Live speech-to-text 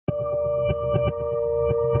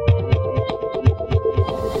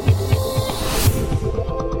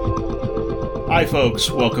Hi, folks.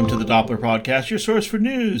 Welcome to the Doppler Podcast, your source for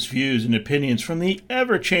news, views, and opinions from the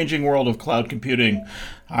ever-changing world of cloud computing.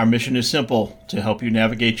 Our mission is simple: to help you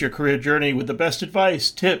navigate your career journey with the best advice,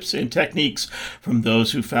 tips, and techniques from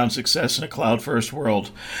those who found success in a cloud-first world.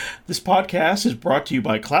 This podcast is brought to you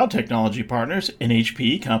by Cloud Technology Partners, an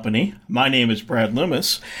HPE company. My name is Brad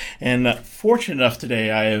Loomis, and fortunate enough today,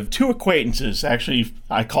 I have two acquaintances. Actually,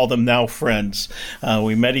 I call them now friends.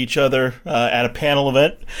 We met each other at a panel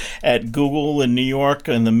event at Google in New York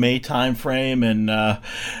in the May timeframe, and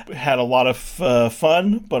had a lot of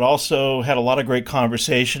fun, but also had a lot of great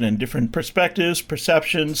conversation and different perspectives,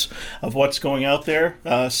 perceptions of what's going out there.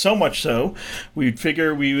 So much so, we'd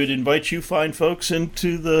figure we would invite you fine folks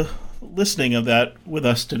into the listening of that with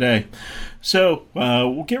us today. So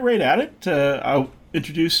we'll get right at it. I'll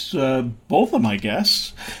introduce both of my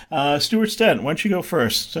guests. Stuart Stent, why don't you go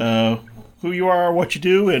first? Who you are, what you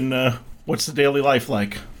do, and what's the daily life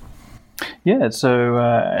like? Yeah, so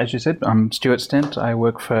as you said, I'm Stuart Stent. I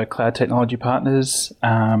work for Cloud Technology Partners,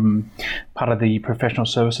 part of the professional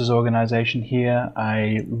services organization here.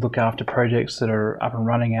 I look after projects that are up and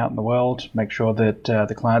running out in the world, make sure that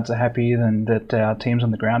the clients are happy and that our teams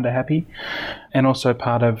on the ground are happy, and also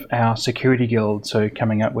part of our security guild, so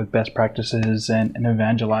coming up with best practices and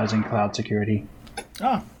evangelizing cloud security.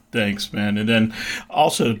 Thanks, man. And then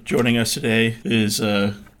also joining us today is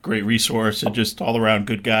a great resource and just all-around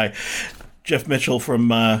good guy, Jeff Mitchell from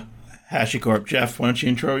HashiCorp. Jeff, why don't you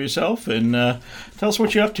intro yourself and tell us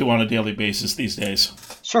what you're up to on a daily basis these days?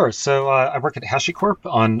 Sure. So I work at HashiCorp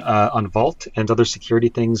on Vault and other security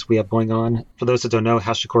things we have going on. For those that don't know,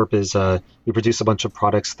 HashiCorp is we produce a bunch of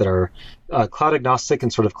products that are cloud agnostic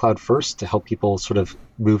and sort of cloud first to help people sort of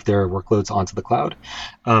move their workloads onto the cloud.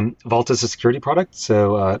 Vault is a security product,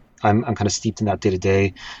 so I'm kind of steeped in that day to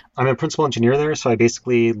day. I'm a principal engineer there, so I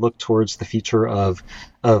basically look towards the future of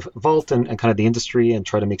Vault and kind of the industry and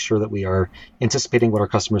try to make sure that we are anticipating what our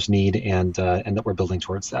customers need and that we're building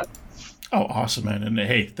towards that. Oh, awesome, man. And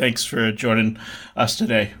hey, thanks for joining us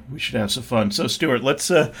today. We should have some fun. So, Stuart, let's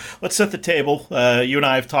set the table. You and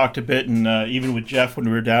I have talked a bit, and even with Jeff when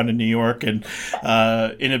we were down in New York, and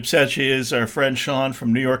in absentia is our friend Sean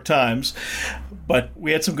from New York Times. But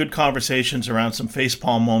we had some good conversations around some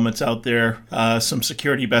facepalm moments out there, some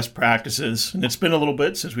security best practices, and it's been a little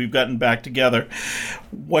bit since we've gotten back together.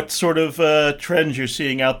 What sort of trends you're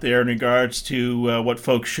seeing out there in regards to what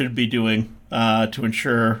folks should be doing to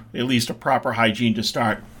ensure at least a proper hygiene to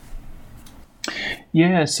start?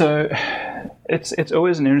 Yeah, so it's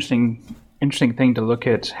always an interesting thing to look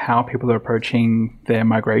at how people are approaching their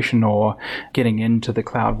migration or getting into the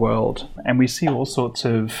cloud world. And we see all sorts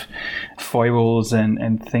of foibles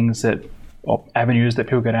and things or avenues that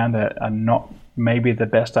people go down that are not maybe the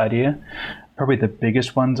best idea. Probably the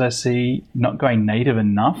biggest ones I see, not going native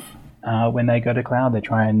enough when they go to cloud. They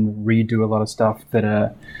try and redo a lot of stuff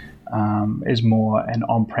that is more an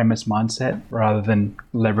on-premise mindset rather than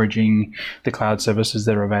leveraging the cloud services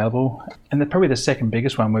that are available. And probably the second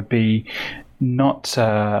biggest one would be not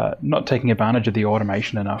taking advantage of the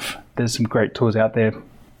automation enough. There's some great tools out there.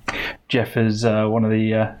 Jeff is one of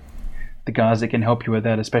the guys that can help you with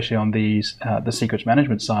that, especially on the secrets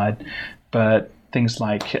management side. But things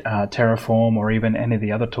like Terraform or even any of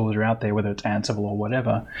the other tools are out there, whether it's Ansible or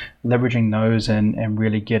whatever, leveraging those and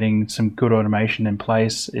really getting some good automation in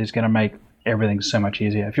place is going to make everything so much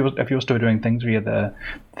easier. If you're still doing things via the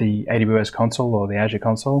AWS console or the Azure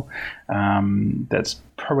console, that's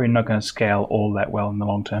probably not going to scale all that well in the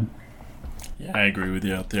long term. Yeah, I agree with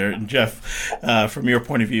you out there. And Jeff, from your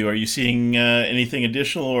point of view, are you seeing anything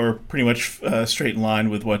additional or pretty much straight in line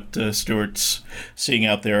with what Stuart's seeing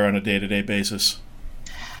out there on a day-to-day basis?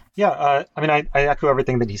 Yeah, I echo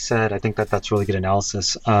everything that he said. I think that's really good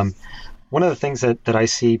analysis. One of the things that I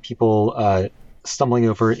see people stumbling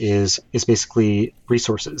over is basically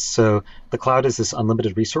resources. So the cloud is this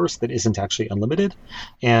unlimited resource that isn't actually unlimited.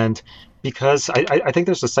 And because I think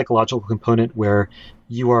there's a psychological component where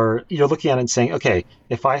you're looking at it and saying, okay,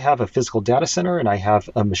 if I have a physical data center and I have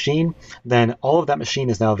a machine, then all of that machine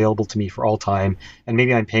is now available to me for all time. And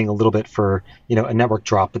maybe I'm paying a little bit for, a network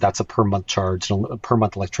drop, but that's a per month charge, a per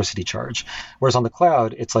month electricity charge. Whereas on the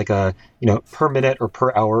cloud, it's like a, per minute or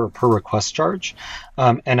per hour or per request charge.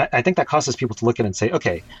 And I think that causes people to look at it and say,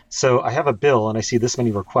 okay, so I have a bill and I see this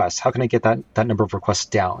many requests. How can I get that number of requests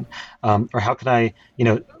down? Or how can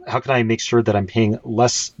I make sure that I'm paying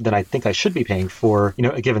less than I think I should be paying for,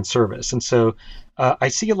 a given service? And so I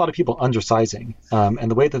see a lot of people undersizing, and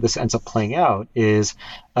the way that this ends up playing out is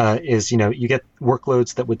you get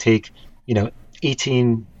workloads that would take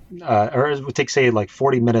 18 or it would take, say, like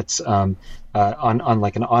 40 minutes on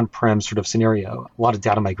like an on-prem sort of scenario, a lot of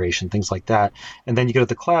data migration, things like that. And then you go to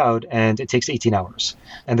the cloud and it takes 18 hours.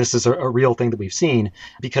 And this is a real thing that we've seen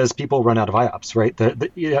because people run out of IOPS, right?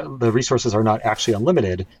 The resources are not actually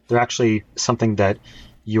unlimited. They're actually something that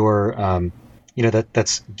you're,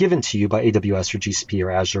 that's given to you by AWS or GCP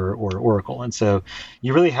or Azure or Oracle. And so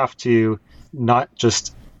you really have to not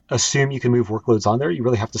just assume you can move workloads on there. You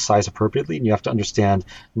really have to size appropriately, and you have to understand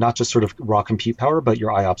not just sort of raw compute power, but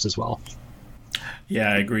your IOPS as well.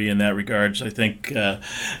 Yeah, I agree in that regards. I think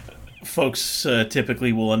folks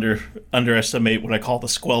typically will underestimate what I call the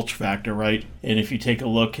squelch factor, right? And if you take a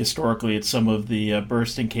look historically at some of the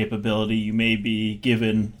bursting capability, you may be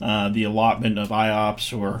given the allotment of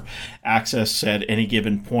IOPS or access at any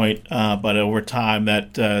given point, but over time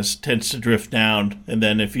that tends to drift down. And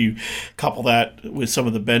then if you couple that with some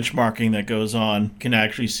of the benchmarking that goes on, you can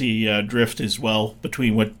actually see drift as well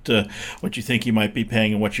between what you think you might be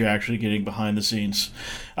paying and what you're actually getting behind the scenes.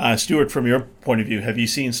 Stuart, from your point of view, have you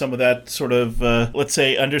seen some of that sort of, let's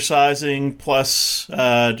say, undersizing plus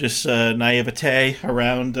just naivete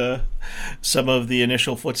around some of the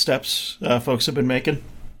initial footsteps folks have been making?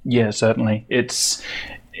 Yeah, certainly. It's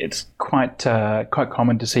quite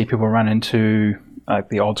common to see people run into,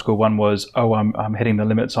 the old school one was, I'm hitting the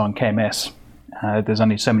limits on KMS. There's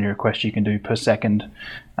only so many requests you can do per second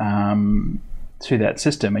to that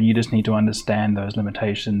system, and you just need to understand those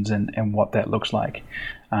limitations and what that looks like.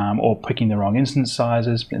 Or picking the wrong instance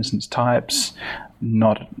sizes, instance types,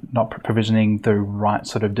 not provisioning the right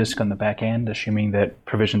sort of disk on the back end, assuming that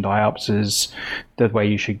provisioned IOPS is the way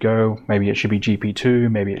you should go. Maybe it should be GP2,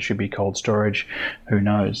 maybe it should be cold storage, who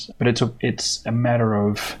knows. But it's a matter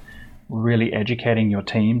of really educating your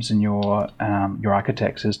teams and your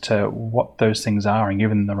architects as to what those things are and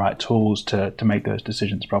giving them the right tools to make those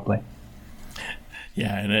decisions properly.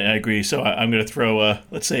 Yeah, and I agree. So I'm going to throw,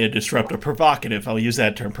 let's say, a disruptive, provocative, I'll use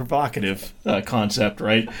that term, provocative concept,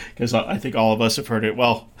 right? Because I think all of us have heard it.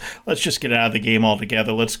 Well, let's just get out of the game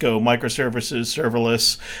altogether. Let's go microservices,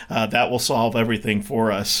 serverless. That will solve everything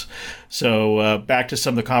for us. So back to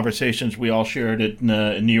some of the conversations we all shared in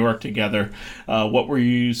New York together. What were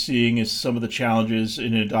you seeing as some of the challenges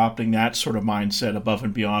in adopting that sort of mindset above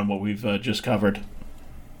and beyond what we've just covered?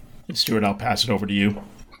 And Stuart, I'll pass it over to you.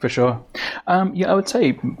 For sure. I would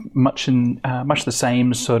say much the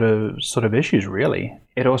same sort of issues, really.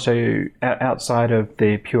 It also, outside of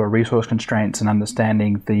the pure resource constraints and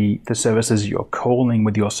understanding the services you're calling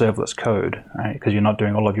with your serverless code, right? Because you're not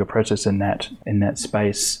doing all of your process in that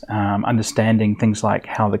space. Understanding things like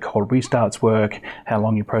how the cold restarts work, how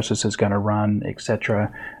long your process is going to run,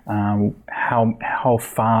 etc. How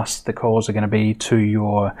fast the calls are going to be to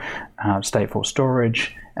your stateful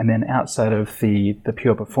storage. And then outside of the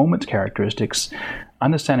pure performance characteristics,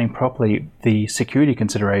 understanding properly the security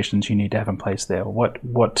considerations you need to have in place there.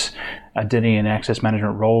 What identity and access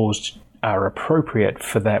management roles are appropriate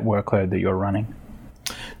for that workload that you're running.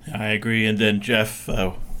 I agree. And then, Jeff,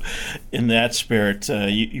 in that spirit,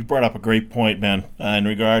 you brought up a great point, man, in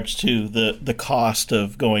regards to the cost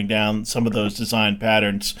of going down some of those design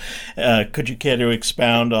patterns. Could you care to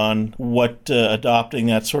expound on what adopting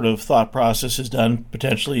that sort of thought process has done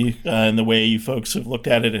potentially in the way you folks have looked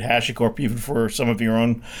at it at HashiCorp, even for some of your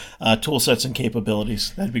own tool sets and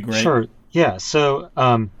capabilities? That'd be great. Sure. Yeah. So,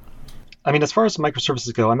 as far as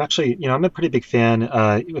microservices go, I'm actually, I'm a pretty big fan.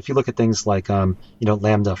 If you look at things like,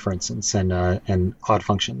 Lambda, for instance, and Cloud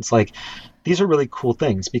Functions, like these are really cool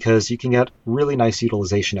things because you can get really nice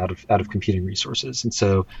utilization out of computing resources, and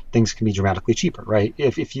so things can be dramatically cheaper, right?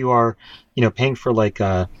 If you are, paying for like,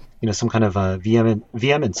 some kind of a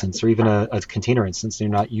VM instance or even a container instance, and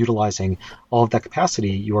you're not utilizing all of that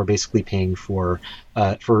capacity, you are basically paying for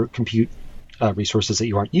compute resources that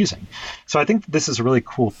you aren't using. So I think this is a really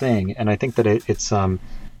cool thing, and I think that it's a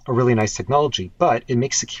really nice technology, but it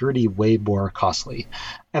makes security way more costly.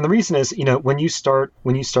 And the reason is, when you start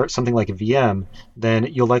something like a VM, then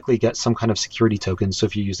you'll likely get some kind of security token. So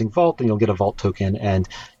if you're using Vault, then you'll get a Vault token, and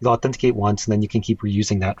you'll authenticate once, and then you can keep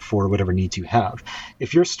reusing that for whatever needs you have.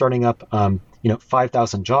 If you're starting up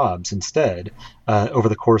 5,000 jobs instead over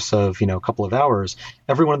the course of a couple of hours,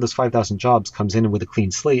 every one of those 5,000 jobs comes in with a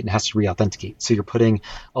clean slate and has to re-authenticate. So you're putting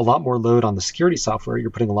a lot more load on the security software.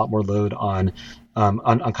 You're putting a lot more load on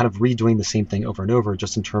kind of redoing the same thing over and over,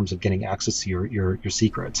 just in terms of getting access to your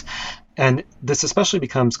secrets. And this especially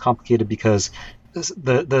becomes complicated because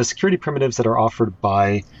the security primitives that are offered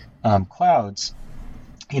by clouds,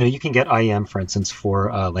 you can get IAM, for instance,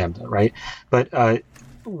 for Lambda, right? But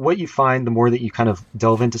what you find the more that you kind of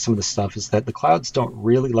delve into some of the stuff is that the clouds don't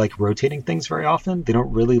really like rotating things very often. They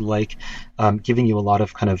don't really like giving you a lot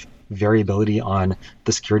of kind of variability on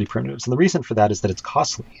the security primitives. And the reason for that is that it's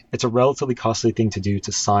costly. It's a relatively costly thing to do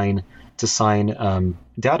to sign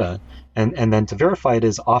data. And then to verify it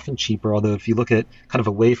is often cheaper, although if you look at kind of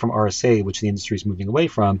away from RSA, which the industry is moving away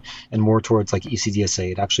from, and more towards like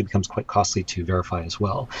ECDSA, it actually becomes quite costly to verify as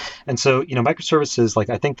well. And so, microservices, like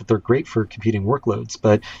I think that they're great for computing workloads,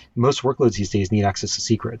 but most workloads these days need access to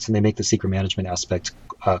secrets, and they make the secret management aspect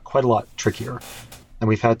quite a lot trickier. And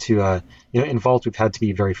we've had to, in Vault, we've had to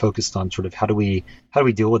be very focused on sort of how do we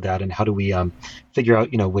deal with that, and how do we figure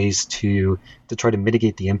out, ways to try to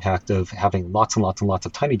mitigate the impact of having lots and lots and lots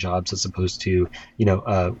of tiny jobs as opposed to,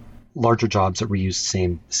 larger jobs that reuse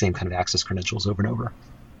the same kind of access credentials over and over.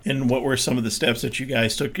 And what were some of the steps that you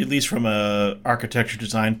guys took, at least from a architecture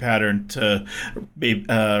design pattern, to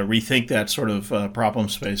rethink that sort of problem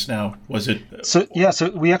space now? Was it? So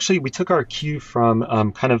we took our cue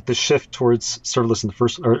from kind of the shift towards serverless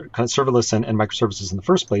serverless and microservices in the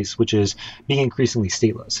first place, which is being increasingly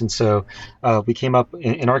stateless. And so we came up,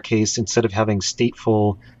 in our case, instead of having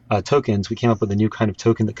stateful tokens, we came up with a new kind of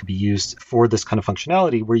token that could be used for this kind of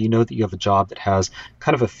functionality where you know that you have a job that has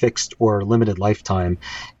kind of a fixed or limited lifetime.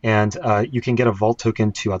 And you can get a Vault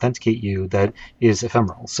token to authenticate you that is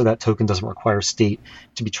ephemeral. So that token doesn't require state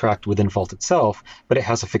to be tracked within Vault itself, but it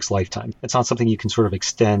has a fixed lifetime. It's not something you can sort of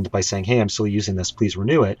extend by saying, hey, I'm still using this, please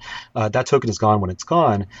renew it. That token is gone when it's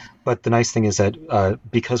gone. But the nice thing is that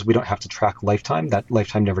because we don't have to track lifetime, that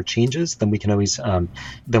lifetime never changes, then we can always,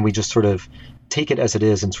 then we just sort of take it as it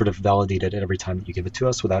is and sort of validate it every time that you give it to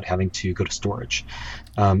us without having to go to storage.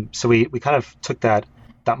 So we kind of took that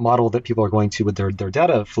model that people are going to with their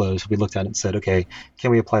data flows. We looked at it and said, okay, can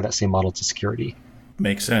we apply that same model to security?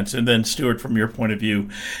 Makes sense. And then, Stuart, from your point of view,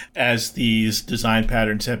 as these design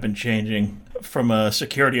patterns have been changing, from a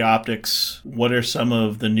security optics, what are some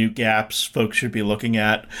of the new gaps folks should be looking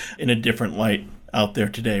at in a different light out there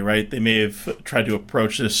today, right? They may have tried to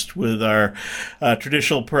approach this with our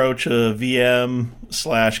traditional approach of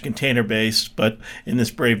VM/container based, but in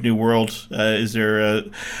this brave new world, is there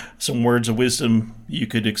some words of wisdom you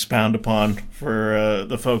could expound upon for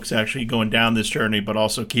the folks actually going down this journey, but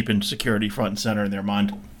also keeping security front and center in their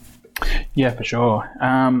mind? Yeah, for sure.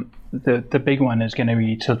 The big one is going to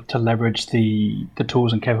be to leverage the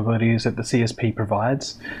tools and capabilities that the CSP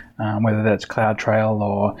provides, whether that's CloudTrail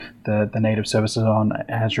or the native services on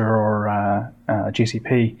Azure or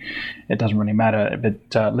GCP. It doesn't really matter, but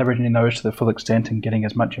leveraging those to the full extent and getting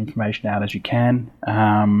as much information out as you can,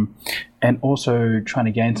 and also trying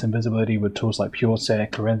to gain some visibility with tools like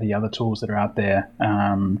PureSec or any of the other tools that are out there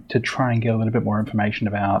to try and get a little bit more information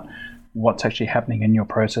about what's actually happening in your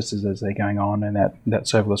processes as they're going on in that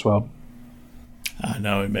serverless world.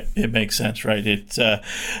 No, it makes sense, right? It's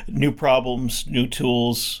new problems, new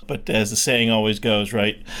tools, but as the saying always goes,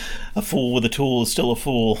 right? A fool with a tool is still a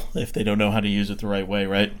fool if they don't know how to use it the right way,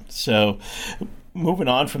 right? So moving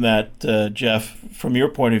on from that, Jeff, from your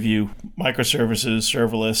point of view, microservices,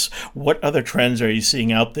 serverless, what other trends are you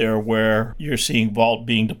seeing out there where you're seeing Vault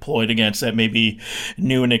being deployed against that may be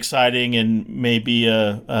new and exciting and maybe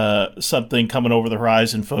something coming over the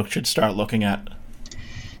horizon folks should start looking at?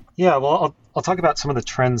 Yeah, well, I'll talk about some of the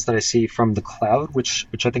trends that I see from the cloud, which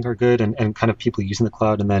I think are good, and kind of people using the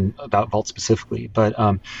cloud, and then about Vault specifically. But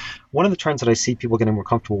one of the trends that I see people getting more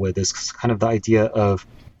comfortable with is kind of the idea of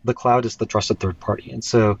the cloud is the trusted third party. And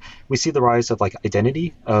so we see the rise of like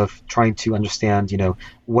identity, of trying to understand,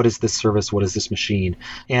 what is this service, what is this machine?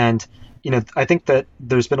 And, I think that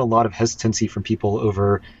there's been a lot of hesitancy from people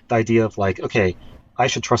over the idea of like, okay, I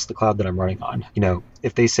should trust the cloud that I'm running on.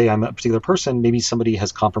 If they say I'm a particular person, maybe somebody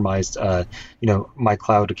has compromised, my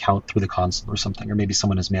cloud account through the console or something, or maybe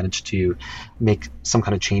someone has managed to make some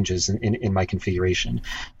kind of changes in my configuration.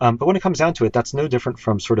 But when it comes down to it, that's no different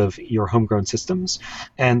from sort of your homegrown systems.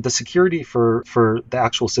 And the security for the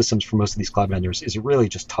actual systems for most of these cloud vendors is really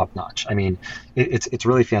just top notch. I mean, it's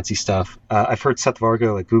really fancy stuff. I've heard Seth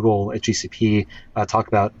Vargo at Google at GCP talk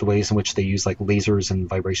about the ways in which they use like lasers and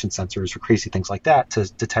vibration sensors or crazy things like that to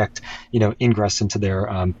detect, ingress into their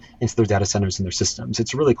data centers and their systems.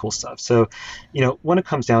 It's really cool stuff. So, when it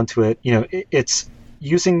comes down to it, it's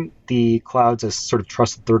using the clouds as sort of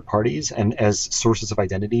trusted third parties and as sources of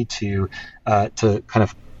identity to kind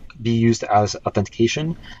of be used as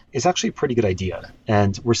authentication is actually a pretty good idea.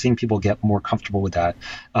 And we're seeing people get more comfortable with that.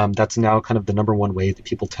 That's now kind of the number one way that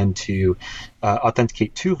people tend to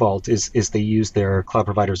authenticate to Vault is they use their cloud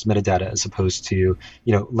provider's metadata as opposed to,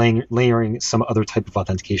 layering some other type of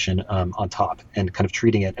authentication on top and kind of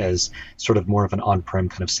treating it as sort of more of an on-prem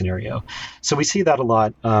kind of scenario. So we see that a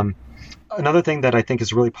lot. Another thing that I think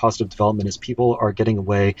is really positive development is people are getting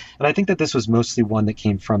away, and I think that this was mostly one that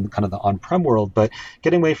came from kind of the on-prem world, but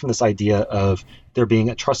getting away from this idea of there being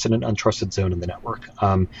a trusted and untrusted zone in the network.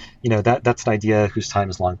 That's an idea whose time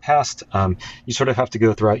is long past. You sort of have to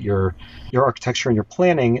go throughout your architecture and your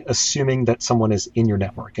planning, assuming that someone is in your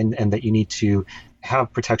network and that you need to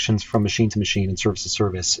have protections from machine to machine and service to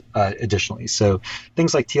service additionally. So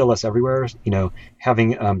things like TLS everywhere,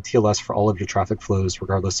 having TLS for all of your traffic flows,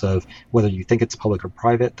 regardless of whether you think it's public or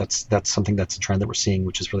private, that's something that's a trend that we're seeing,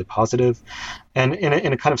 which is really positive. And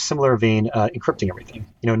in a kind of similar vein, encrypting everything,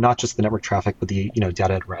 not just the network traffic, but the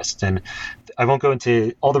data at rest. And I won't go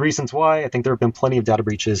into all the reasons why. I think there have been plenty of data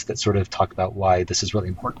breaches that sort of talk about why this is really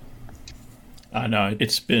important. No,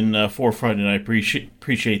 it's been forefront, and I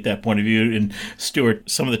appreciate that point of view. And Stuart,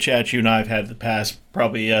 some of the chats you and I have had in the past,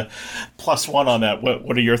 probably +1 on that.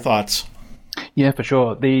 What are your thoughts? Yeah, for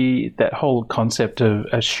sure. That whole concept of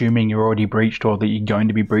assuming you're already breached or that you're going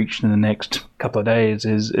to be breached in the next couple of days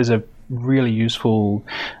is a really useful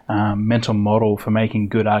mental model for making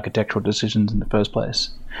good architectural decisions in the first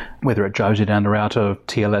place. Whether it drives you down the route of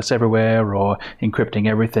TLS everywhere or encrypting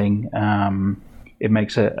everything, it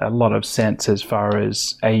makes a lot of sense as far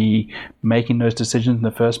as making those decisions in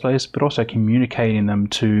the first place, but also communicating them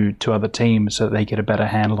to other teams so that they get a better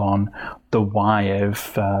handle on the why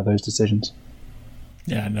of those decisions.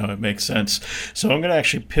 Yeah, no, it makes sense. So I'm going to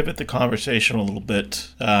actually pivot the conversation a little bit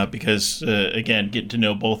because, again, getting to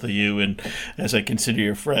know both of you and as I consider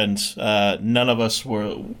your friends, none of us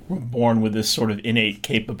were born with this sort of innate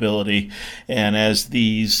capability. And as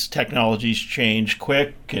these technologies change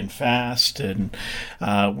quick and fast, and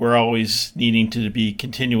we're always needing to be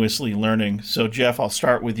continuously learning. So, Jeff, I'll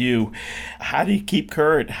start with you. How do you keep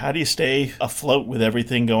current? How do you stay afloat with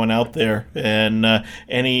everything going out there? And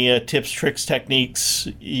any tips, tricks, techniques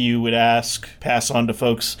you would pass on to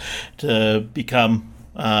folks to become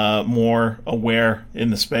more aware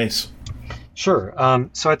in the space? Sure.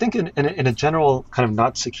 So I think in a general kind of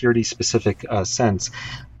not security specific sense,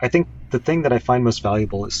 I think the thing that I find most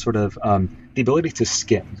valuable is sort of the ability to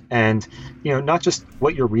skim and, not just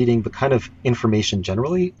what you're reading, but kind of information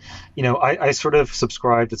generally. I sort of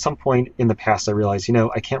subscribed at some point in the past. I realized,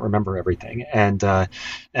 I can't remember everything. And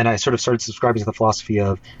I sort of started subscribing to the philosophy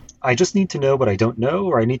of, I just need to know what I don't know,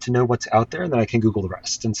 or I need to know what's out there, and then I can Google the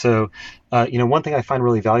rest. And so, one thing I find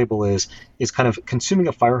really valuable is kind of consuming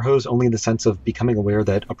a fire hose only in the sense of becoming aware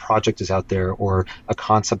that a project is out there or a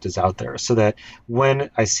concept is out there, so that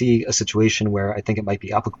when I see a situation where I think it might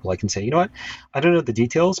be applicable, I can say, you know what, I don't know the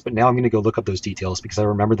details, but now I'm going to go look up those details because I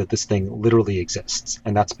remember that this thing literally exists.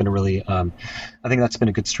 And that's been a really, I think that's been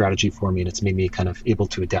a good strategy for me, and it's made me kind of able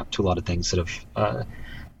to adapt to a lot of things that have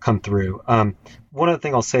come through. One other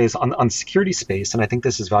thing I'll say is on the security space, and I think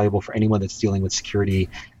this is valuable for anyone that's dealing with security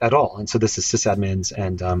at all, and so this is sysadmins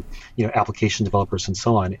and application developers and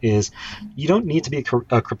so on, is you don't need to be a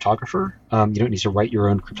cryptographer. You don't need to write your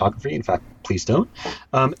own cryptography. In fact, please don't.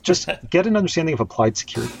 Just get an understanding of applied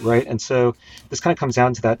security, right? And so this kind of comes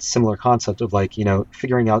down to that similar concept of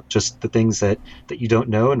figuring out just the things that you don't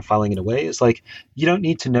know and filing it away. Is you don't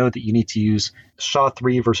need to know that you need to use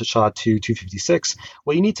SHA-3 versus SHA-2 256.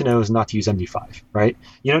 What you need to know is not to use MD5, right?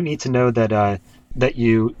 You don't need to know that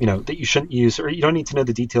you shouldn't use, or you don't need to know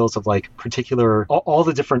the details of particular all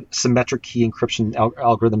the different symmetric key encryption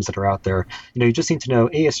algorithms that are out there. You just need to know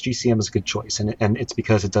ASGCM is a good choice, and it's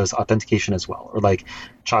because it does authentication as well, or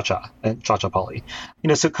Cha-Cha and Cha-Cha Poly.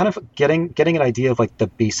 So kind of getting an idea of the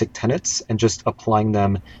basic tenets and just applying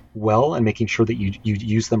them well and making sure that you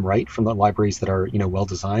use them right from the libraries that are well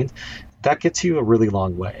designed. That gets you a really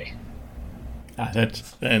long way. I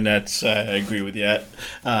agree with you.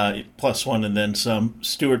 +1 and then some.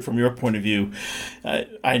 Stuart, from your point of view,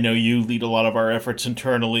 I know you lead a lot of our efforts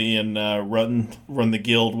internally and run the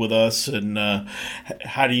guild with us. And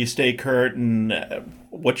how do you stay current? And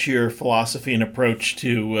what's your philosophy and approach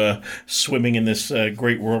to swimming in this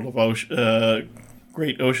great world of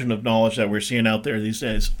great ocean of knowledge that we're seeing out there these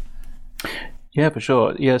days? Yeah, for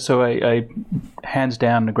sure. Yeah, so I hands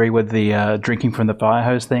down agree with the drinking from the fire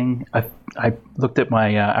hose thing. I looked at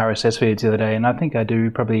my RSS feeds the other day, and I think I do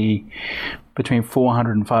probably between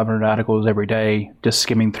 400 and 500 articles every day, just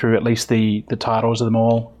skimming through at least the titles of them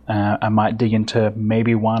all. I might dig into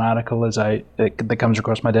maybe one article that comes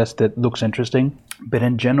across my desk that looks interesting. But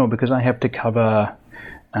in general, because I have to cover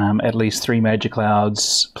at least 3 major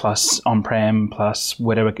clouds, plus on-prem, plus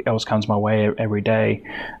whatever else comes my way every day,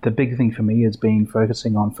 the big thing for me has been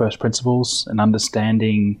focusing on first principles and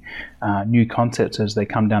understanding new concepts as they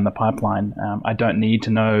come down the pipeline. I don't need to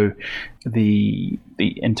know the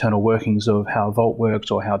internal workings of how Vault works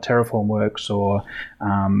or how Terraform works or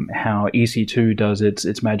how EC2 does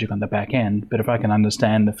its magic on the back end. But if I can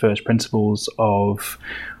understand the first principles of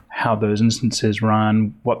how those instances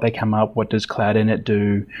run, what they come up, what does Cloud Init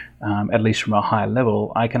do, at least from a high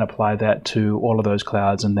level, I can apply that to all of those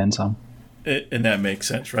clouds and then some. And that makes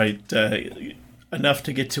sense, right? Enough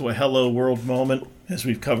to get to a hello world moment, as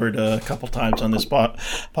we've covered a couple times on this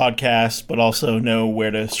podcast, but also know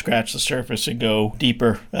where to scratch the surface and go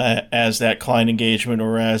deeper as that client engagement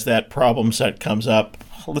or as that problem set comes up.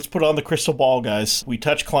 Let's put on the crystal ball, guys. We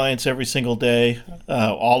touch clients every single day.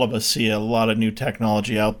 All of us see a lot of new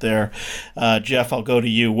technology out there. Jeff, I'll go to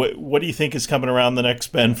you. What do you think is coming around the next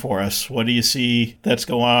bend for us? What do you see that's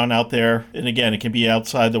going on out there? And again, it can be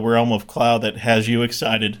outside the realm of cloud that has you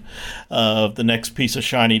excited of the next piece of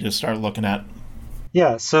shiny to start looking at.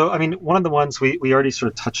 Yeah, so I mean, one of the ones we already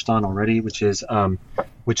sort of touched on already, which is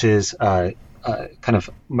kind of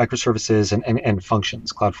microservices and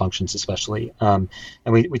functions, cloud functions especially. And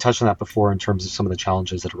we touched on that before in terms of some of the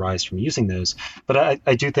challenges that arise from using those. But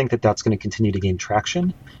I do think that that's going to continue to gain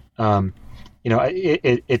traction.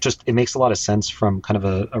 It makes a lot of sense from kind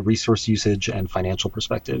of a resource usage and financial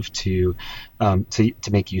perspective to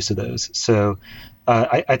make use of those. So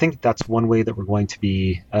I think that's one way that we're going to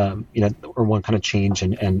be, or one kind of change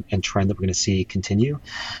and trend that we're going to see continue.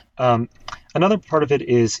 Another part of it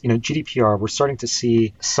is, GDPR. We're starting to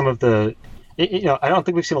see some of the, I don't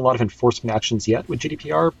think we've seen a lot of enforcement actions yet with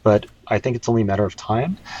GDPR, but I think it's only a matter of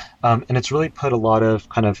time. And it's really put a lot of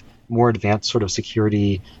kind of more advanced sort of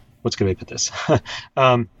security, what's a good way to put this?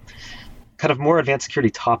 Kind of more advanced security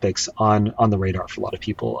topics on the radar for a lot of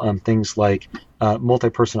people. Things like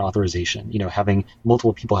multi-person authorization, having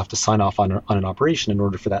multiple people have to sign off on an operation in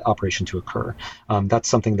order for that operation to occur. That's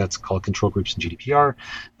something that's called control groups in GDPR.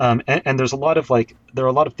 And there's there are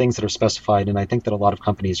a lot of things that are specified, and I think that a lot of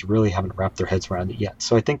companies really haven't wrapped their heads around it yet.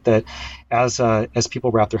 So I think that as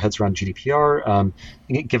people wrap their heads around GDPR,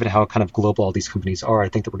 given how kind of global all these companies are, I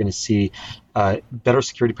think that we're going to see better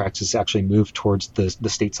security practices actually move towards the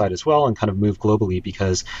state side as well and kind of move globally,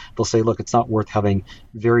 because they'll say, look, it's not worth having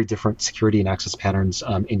very different security and access patterns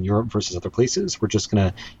in Europe versus other places. We're just going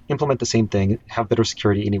to implement the same thing, have better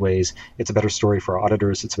security anyways. It's a better story for our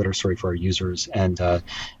auditors. It's a better story for our users. And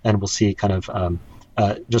we'll see kind of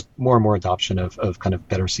just more and more adoption of kind of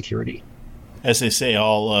better security. As they say,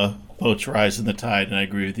 all boats rise in the tide, and I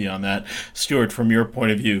agree with you on that. Stuart, from your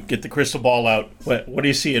point of view, get the crystal ball out. What do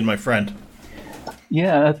you see in my friend?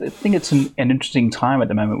 Yeah, I think it's an interesting time at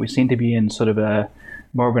the moment. We seem to be in sort of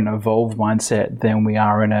more of an evolved mindset than we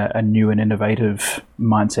are in a new and innovative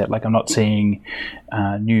mindset. Like, I'm not seeing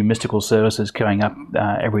new mystical services going up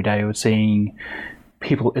every day. We're seeing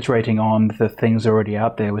people iterating on the things already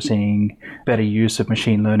out there. We're seeing better use of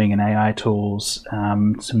machine learning and AI tools,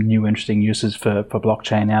 some new interesting uses for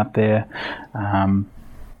blockchain out there.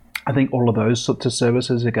 I think all of those sorts of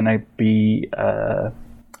services are going to be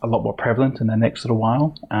a lot more prevalent in the next little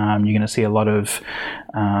while. You're going to see a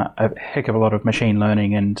heck of a lot of machine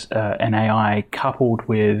learning and AI coupled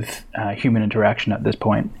with human interaction at this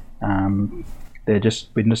point. We're just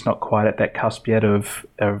not quite at that cusp yet of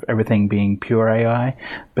everything being pure AI,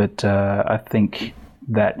 but I think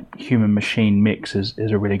that human-machine mix is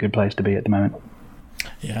a really good place to be at the moment.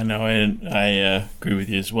 Yeah, no, and I agree with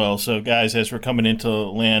you as well. So, guys, as we're coming into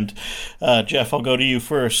land, Jeff, I'll go to you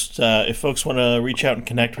first. If folks want to reach out and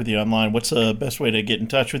connect with you online, what's the best way to get in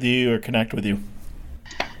touch with you or connect with you?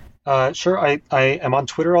 Sure. I am on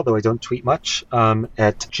Twitter, although I don't tweet much,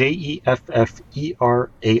 at JEFFERAI.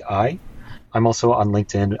 I'm also on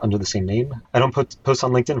LinkedIn under the same name. I don't post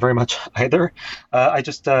on LinkedIn very much either. I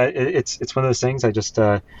just it's one of those things.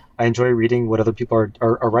 I enjoy reading what other people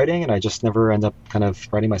are writing, and I just never end up kind of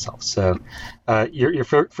writing myself. So you're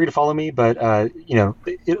free to follow me, but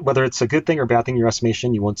whether it's a good thing or bad thing in your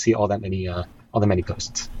estimation, you won't see all that many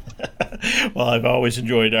posts. Well, I've always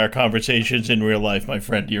enjoyed our conversations in real life, my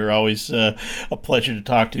friend. You're always a pleasure to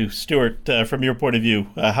talk to. Stuart, from your point of view,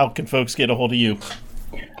 how can folks get a hold of you?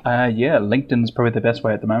 LinkedIn's probably the best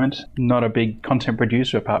way at the moment. Not a big content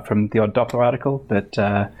producer apart from the odd Doppler article, but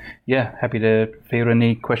happy to field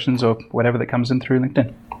any questions or whatever that comes in through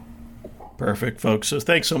LinkedIn. Perfect, folks. So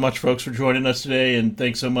thanks so much, folks, for joining us today, and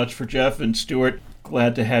thanks so much for Jeff and Stuart.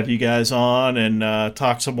 glad to have you guys on and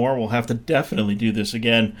talk some more. We'll have to definitely do this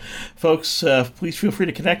again. Folks, please feel free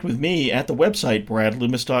to connect with me at the website,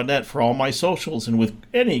 bradloomis.net, for all my socials and with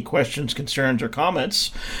any questions, concerns, or comments.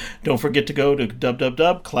 Don't forget to go to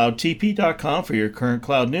www.cloudtp.com for your current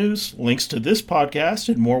cloud news, links to this podcast,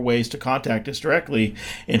 and more ways to contact us directly.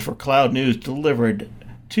 And for cloud news delivered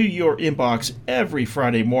to your inbox every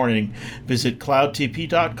Friday morning, visit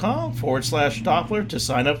cloudtp.com/Doppler to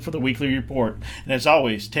sign up for the weekly report. And as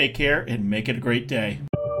always, take care and make it a great day.